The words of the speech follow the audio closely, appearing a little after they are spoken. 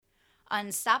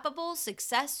Unstoppable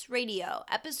Success Radio,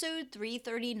 episode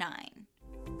 339.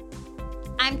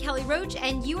 I'm Kelly Roach,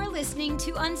 and you are listening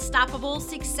to Unstoppable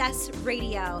Success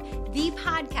Radio, the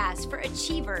podcast for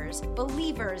achievers,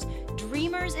 believers,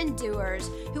 dreamers, and doers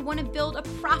who want to build a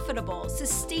profitable,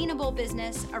 sustainable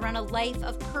business around a life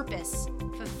of purpose,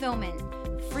 fulfillment,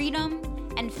 freedom,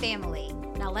 and family.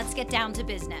 Now let's get down to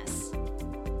business.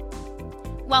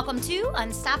 Welcome to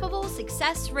Unstoppable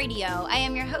Success Radio. I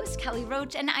am your host, Kelly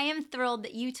Roach, and I am thrilled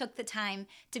that you took the time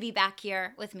to be back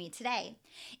here with me today.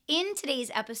 In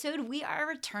today's episode, we are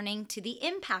returning to the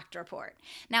Impact Report.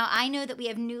 Now, I know that we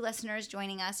have new listeners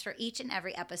joining us for each and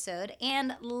every episode,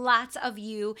 and lots of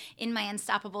you in my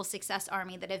Unstoppable Success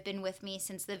Army that have been with me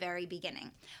since the very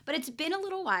beginning. But it's been a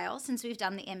little while since we've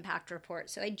done the Impact Report,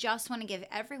 so I just want to give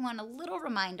everyone a little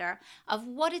reminder of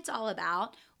what it's all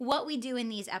about, what we do in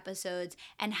these episodes,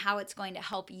 and how it's going to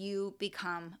help you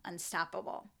become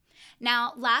unstoppable.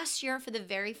 Now, last year, for the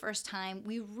very first time,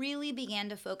 we really began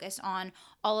to focus on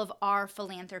all of our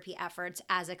philanthropy efforts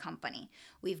as a company.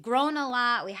 We've grown a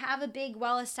lot. We have a big,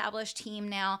 well-established team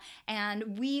now,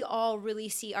 and we all really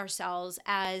see ourselves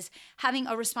as having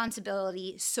a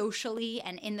responsibility socially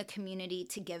and in the community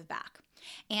to give back.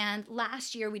 And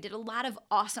last year, we did a lot of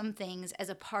awesome things as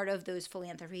a part of those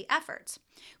philanthropy efforts.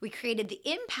 We created the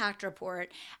Impact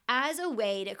Report as a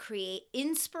way to create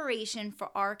inspiration for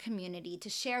our community, to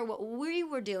share what we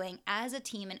were doing as a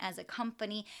team and as a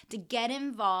company, to get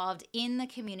involved in the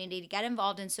community, to get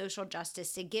involved in social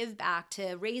justice, to give back,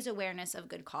 to raise awareness of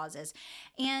good causes.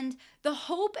 And the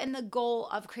hope and the goal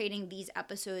of creating these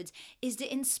episodes is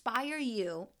to inspire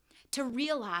you to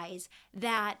realize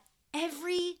that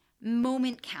every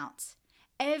moment counts.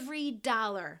 Every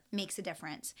dollar makes a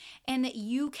difference, and that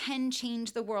you can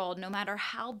change the world no matter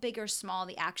how big or small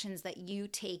the actions that you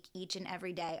take each and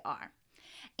every day are.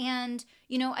 And,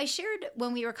 I shared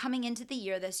when we were coming into the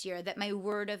year this year that my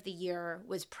word of the year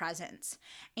was presence.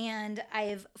 And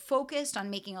I've focused on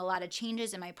making a lot of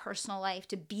changes in my personal life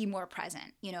to be more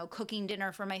present, cooking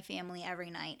dinner for my family every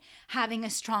night, having a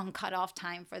strong cutoff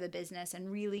time for the business,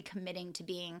 and really committing to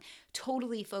being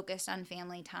totally focused on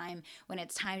family time when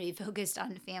it's time to be focused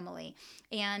on family,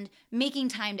 and making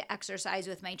time to exercise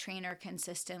with my trainer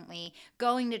consistently,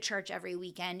 going to church every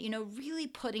weekend, really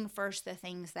putting first the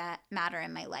things that matter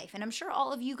in my life. And I'm sure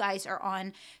all of you guys are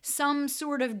on some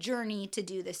sort of journey to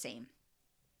do the same.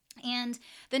 And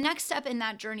the next step in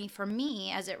that journey for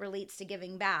me, as it relates to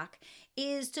giving back,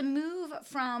 is to move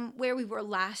from where we were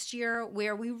last year,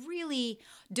 where we really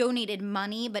donated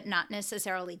money but not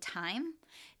necessarily time,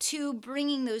 to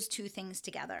bringing those two things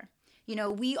together.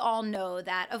 We all know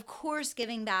that, of course,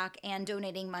 giving back and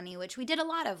donating money, which we did a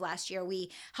lot of last year.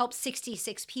 We helped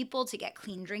 66 people to get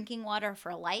clean drinking water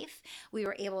for life. We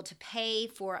were able to pay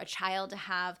for a child to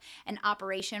have an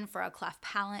operation for a cleft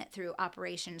palate through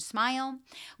Operation Smile.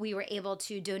 We were able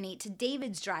to donate to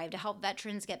David's Drive to help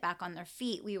veterans get back on their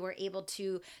feet. We were able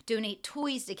to donate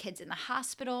toys to kids in the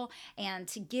hospital and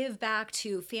to give back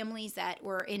to families that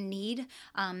were in need,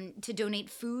 to donate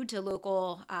food to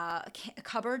local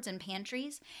cupboards and pantries.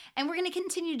 And we're going to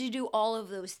continue to do all of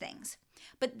those things.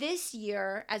 But this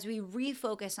year, as we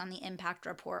refocus on the Impact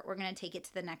Report, we're going to take it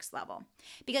to the next level.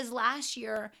 Because last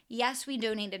year, yes, we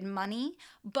donated money,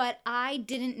 but I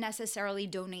didn't necessarily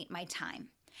donate my time.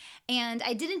 And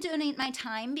I didn't donate my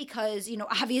time because,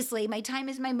 obviously my time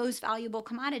is my most valuable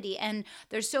commodity, and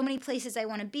there's so many places I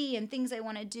want to be and things I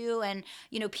want to do, and,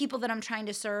 people that I'm trying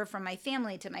to serve, from my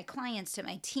family to my clients to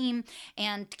my team,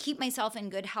 and to keep myself in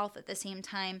good health at the same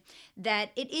time, that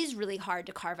it is really hard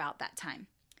to carve out that time.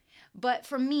 But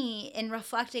for me, in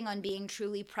reflecting on being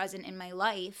truly present in my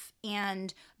life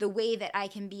and the way that I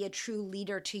can be a true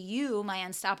leader to you, my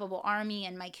Unstoppable Army,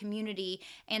 and my community,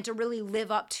 and to really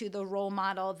live up to the role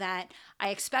model that I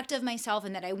expect of myself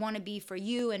and that I want to be for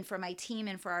you and for my team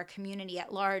and for our community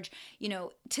at large,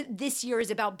 this year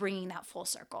is about bringing that full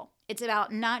circle. It's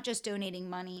about not just donating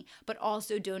money, but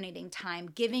also donating time,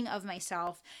 giving of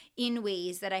myself in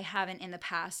ways that I haven't in the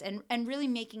past, and really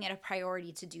making it a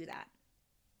priority to do that.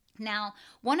 Now,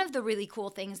 one of the really cool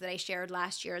things that I shared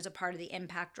last year as a part of the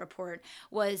Impact Report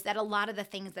was that a lot of the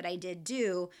things that I did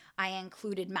do, I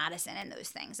included Madison in those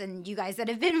things. And you guys that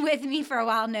have been with me for a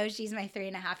while know she's my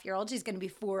 3.5-year-old. She's going to be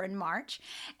 4 in March.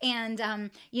 And,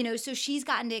 so she's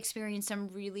gotten to experience some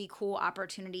really cool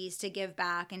opportunities to give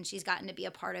back, and she's gotten to be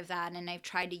a part of that. And I've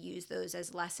tried to use those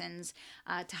as lessons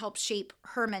to help shape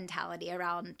her mentality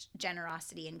around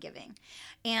generosity and giving.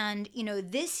 And,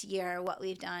 this year, what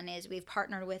we've done is we've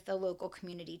partnered with the local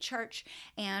community church,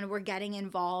 and we're getting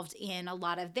involved in a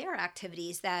lot of their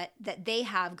activities that they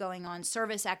have going on,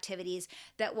 service activities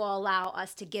that will allow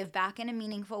us to give back in a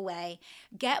meaningful way,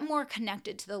 get more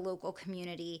connected to the local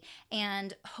community,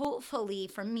 and hopefully,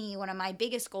 for me, one of my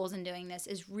biggest goals in doing this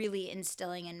is really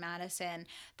instilling in Madison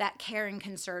that care and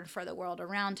concern for the world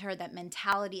around her, that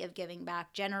mentality of giving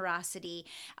back, generosity,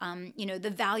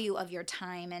 the value of your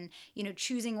time, and,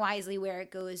 choosing wisely where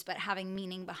it goes, but having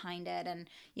meaning behind it, and,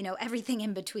 everything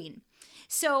in between.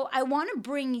 So I want to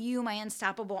bring you, my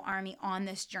Unstoppable Army, on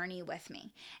this journey with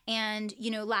me. And,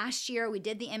 last year we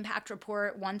did the impact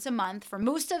report once a month for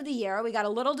most of the year. We got a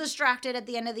little distracted at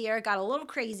the end of the year. It got a little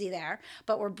crazy there,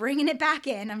 but we're bringing it back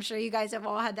in. I'm sure you guys have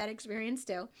all had that experience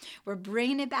too. We're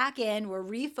bringing it back in. We're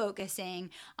refocusing.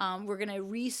 We're going to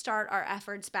restart our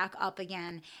efforts back up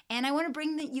again. And I want to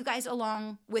bring you guys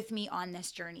along with me on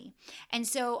this journey. And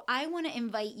so I want to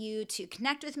invite you to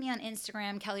connect with me on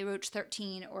Instagram,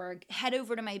 KellyRoach13, or head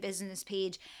over to my business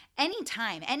page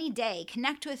anytime, any day.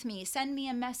 Connect with me, send me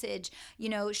a message,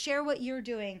 share what you're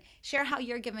doing, share how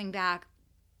you're giving back,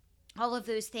 all of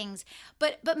those things.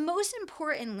 But most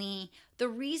importantly, the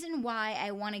reason why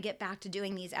I want to get back to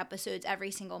doing these episodes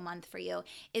every single month for you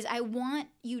is I want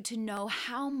you to know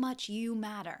how much you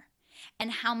matter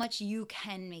and how much you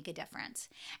can make a difference.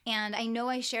 And I know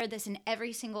I shared this in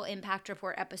every single Impact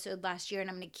Report episode last year, and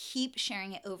I'm going to keep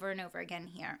sharing it over and over again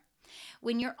here.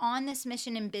 When you're on this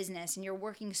mission in business and you're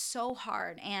working so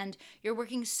hard and you're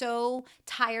working so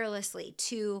tirelessly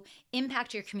to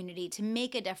impact your community, to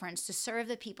make a difference, to serve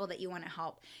the people that you want to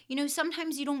help,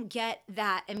 sometimes you don't get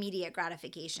that immediate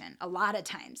gratification. A lot of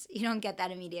times you don't get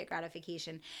that immediate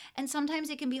gratification. And sometimes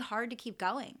it can be hard to keep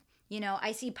going.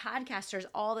 I see podcasters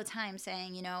all the time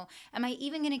saying, am I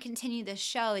even going to continue this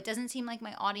show? It doesn't seem like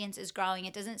my audience is growing.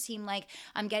 It doesn't seem like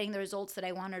I'm getting the results that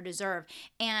I want or deserve.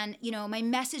 And, my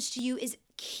message to you is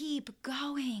keep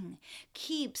going,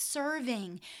 keep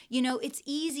serving. It's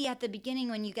easy at the beginning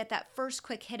when you get that first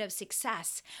quick hit of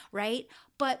success, right?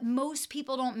 But most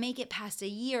people don't make it past a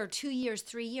year, 2 years,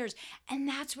 3 years. And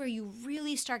that's where you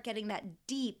really start getting that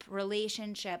deep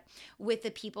relationship with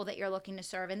the people that you're looking to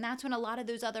serve. And that's when a lot of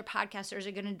those other podcasters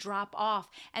are going to drop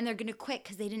off and they're going to quit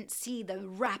because they didn't see the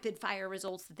rapid fire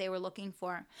results that they were looking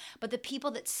for. But the people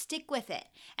that stick with it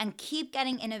and keep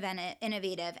getting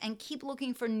innovative and keep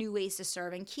looking for new ways to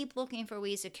serve and keep looking for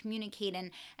ways to communicate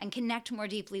and connect more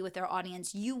deeply with their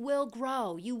audience, you will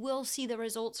grow. You will see the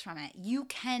results from it. You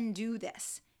can do this.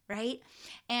 Right?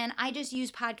 And I just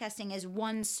use podcasting as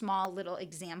one small little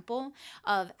example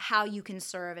of how you can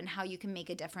serve and how you can make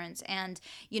a difference. And,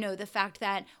 the fact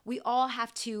that we all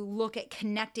have to look at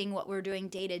connecting what we're doing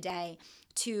day to day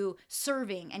to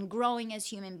serving and growing as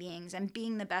human beings and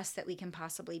being the best that we can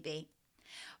possibly be.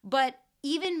 But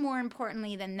even more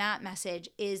importantly than that message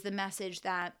is the message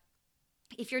that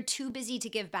if you're too busy to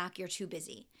give back, you're too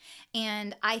busy.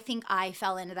 And I think I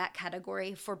fell into that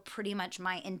category for pretty much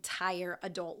my entire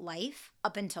adult life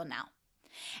up until now.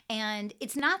 And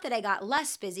it's not that I got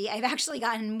less busy. I've actually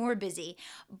gotten more busy,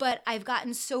 but I've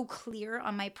gotten so clear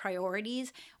on my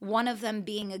priorities, one of them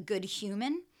being a good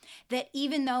human, that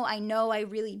even though I know I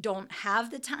really don't have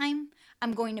the time,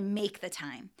 I'm going to make the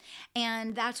time.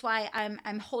 And that's why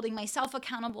I'm holding myself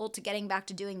accountable to getting back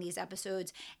to doing these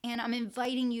episodes. And I'm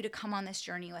inviting you to come on this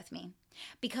journey with me.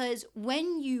 Because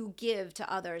when you give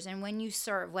to others and when you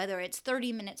serve, whether it's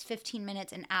 30 minutes, 15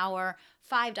 minutes, an hour,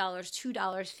 $5, $2,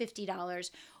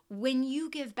 $50, when you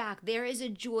give back, there is a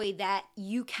joy that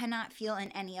you cannot feel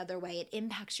in any other way. It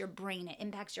impacts your brain. It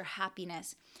impacts your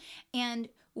happiness. And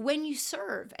when you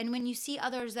serve and when you see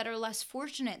others that are less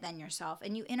fortunate than yourself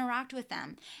and you interact with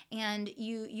them and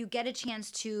you get a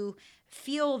chance to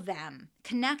feel them,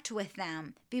 connect with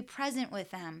them, be present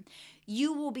with them,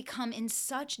 you will become in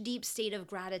such deep state of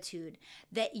gratitude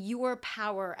that your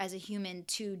power as a human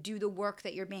to do the work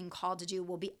that you're being called to do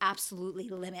will be absolutely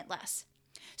limitless.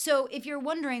 So if you're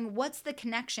wondering what's the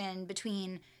connection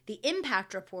between the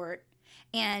impact report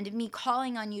and me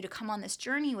calling on you to come on this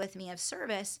journey with me of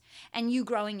service and you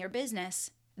growing your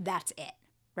business, that's it,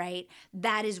 right?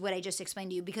 That is what I just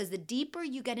explained to you, because the deeper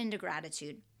you get into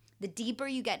gratitude, the deeper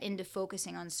you get into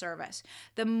focusing on service,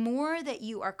 the more that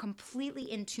you are completely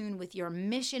in tune with your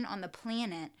mission on the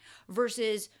planet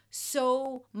versus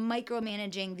so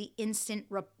micromanaging the instant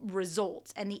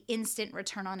results and the instant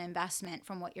return on investment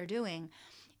from what you're doing,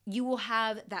 you will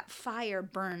have that fire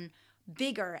burn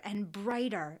bigger and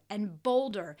brighter and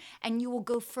bolder, and you will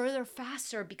go further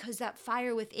faster because that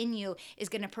fire within you is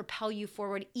going to propel you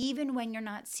forward even when you're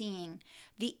not seeing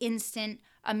the instant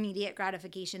immediate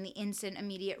gratification, the instant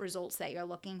immediate results that you're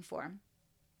looking for.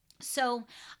 So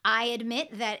I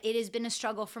admit that it has been a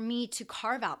struggle for me to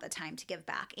carve out the time to give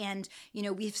back. And,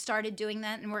 we've started doing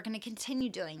that and we're going to continue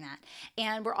doing that.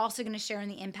 And we're also going to share in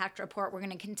the impact report. We're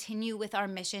going to continue with our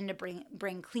mission to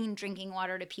bring clean drinking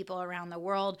water to people around the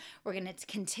world. We're going to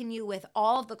continue with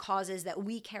all of the causes that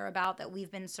we care about, that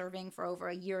we've been serving for over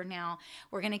a year now.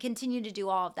 We're going to continue to do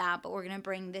all of that, but we're going to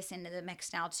bring this into the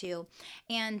mix now too.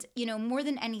 And, more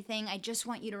than anything, I just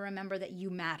want you to remember that you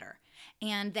matter,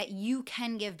 and that you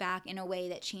can give back in a way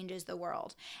that changes the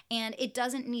world. And it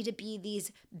doesn't need to be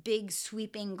these big,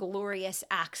 sweeping, glorious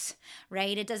acts,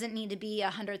 right? It doesn't need to be a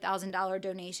 $100,000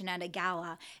 donation at a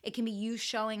gala. It can be you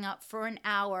showing up for an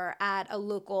hour at a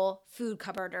local food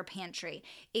cupboard or pantry.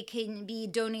 It can be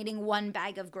donating one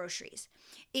bag of groceries.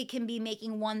 It can be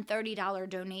making one $30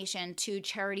 donation to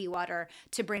Charity Water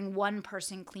to bring one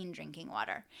person clean drinking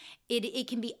water. It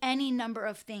can be any number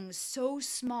of things so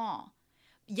small,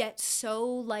 yet so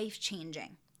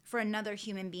life-changing for another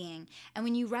human being. And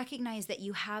when you recognize that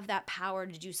you have that power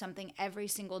to do something every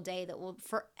single day that will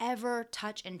forever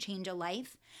touch and change a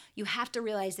life, you have to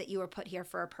realize that you were put here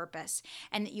for a purpose,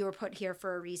 and that you were put here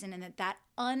for a reason, and that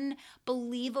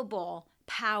unbelievable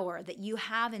power that you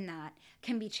have in that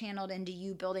can be channeled into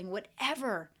you building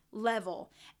whatever level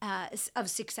of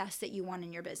success that you want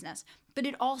in your business. But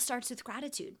it all starts with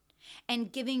gratitude.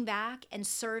 And giving back and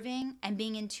serving and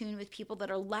being in tune with people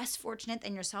that are less fortunate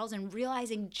than yourselves, and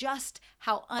realizing just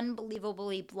how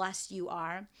unbelievably blessed you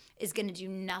are, is going to do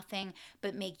nothing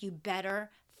but make you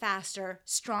better, faster,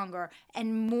 stronger,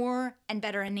 and more and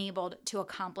better enabled to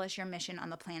accomplish your mission on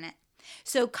the planet.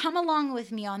 So come along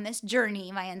with me on this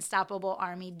journey, my unstoppable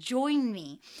army. Join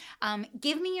me.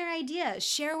 Give me your ideas.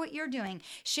 Share what you're doing.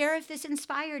 Share if this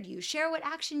inspired you. Share what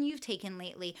action you've taken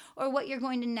lately, or what you're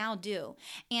going to now do.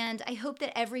 And I hope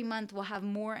that every month we'll have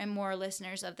more and more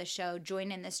listeners of the show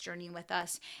join in this journey with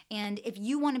us. And if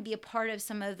you want to be a part of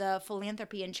some of the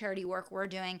philanthropy and charity work we're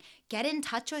doing, get in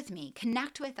touch with me.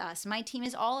 Connect with us. My team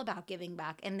is all about giving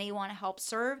back, and they want to help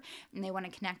serve, and they want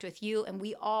to connect with you. And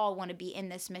we all want to be in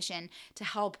this mission to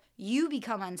help you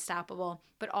become unstoppable,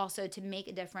 but also to make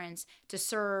a difference, to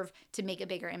serve, to make a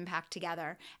bigger impact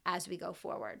together as we go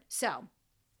forward. So,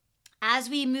 as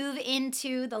we move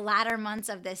into the latter months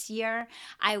of this year,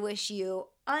 I wish you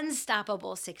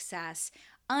unstoppable success,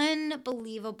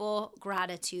 unbelievable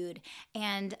gratitude,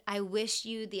 and I wish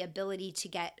you the ability to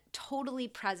get totally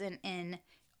present in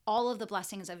all of the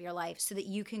blessings of your life so that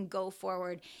you can go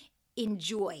forward in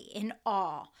joy, in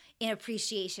awe, in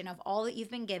appreciation of all that you've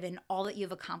been given, all that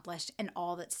you've accomplished, and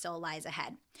all that still lies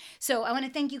ahead. So I want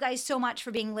to thank you guys so much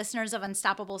for being listeners of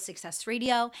Unstoppable Success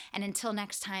Radio. And until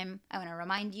next time, I want to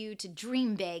remind you to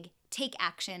dream big, take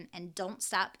action, and don't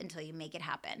stop until you make it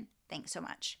happen. Thanks so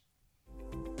much.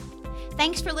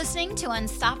 Thanks for listening to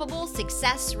Unstoppable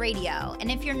Success Radio.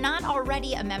 And if you're not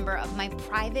already a member of my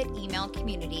private email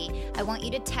community, I want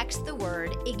you to text the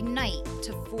word IGNITE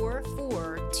to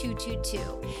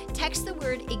 44222. Text the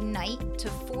word IGNITE to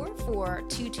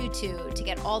 44222 to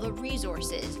get all the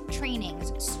resources,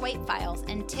 trainings, swipe files,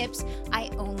 and tips I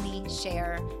only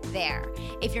share there.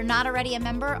 If you're not already a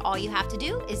member, all you have to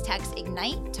do is text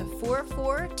IGNITE to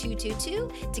 44222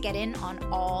 to get in on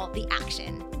all the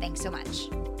action. Thanks so much.